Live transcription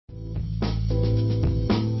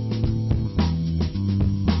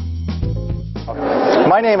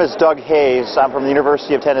My name is Doug Hayes. I'm from the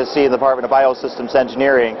University of Tennessee in the Department of Biosystems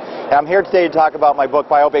Engineering. And I'm here today to talk about my book,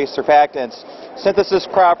 Biobased Surfactants, Synthesis,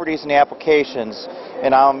 Properties, and Applications.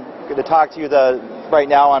 And I'm going to talk to you right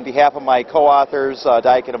now on behalf of my co-authors,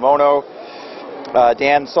 Daiki Namono,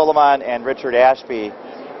 Dan Solomon, and Richard Ashby,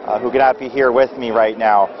 who cannot be here with me right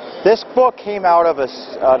now. This book came out of a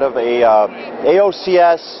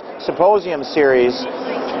AOCS symposium series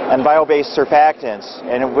on bio-based surfactants,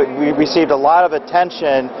 and we received a lot of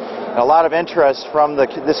attention and a lot of interest from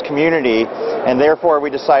this community, and therefore we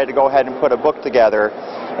decided to go ahead and put a book together.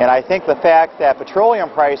 And I think the fact that petroleum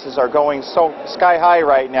prices are going so sky high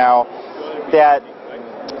right now that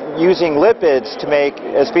using lipids to make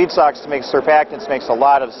as feedstocks to make surfactants makes a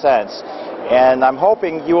lot of sense. And I'm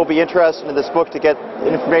hoping you will be interested in this book to get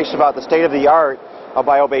information about the state of the art of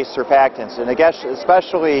bio-based surfactants, and I guess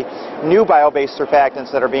especially new bio-based surfactants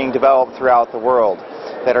that are being developed throughout the world,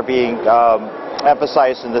 that are being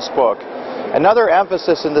emphasized in this book. Another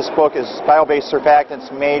emphasis in this book is bio-based surfactants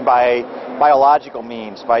made by biological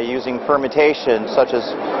means, by using fermentation, such as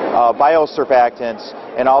biosurfactants,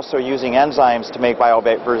 and also using enzymes to make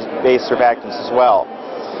bio-based surfactants as well.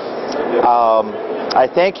 I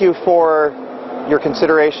thank you for your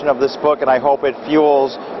consideration of this book, and I hope it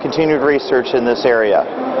fuels continued research in this area.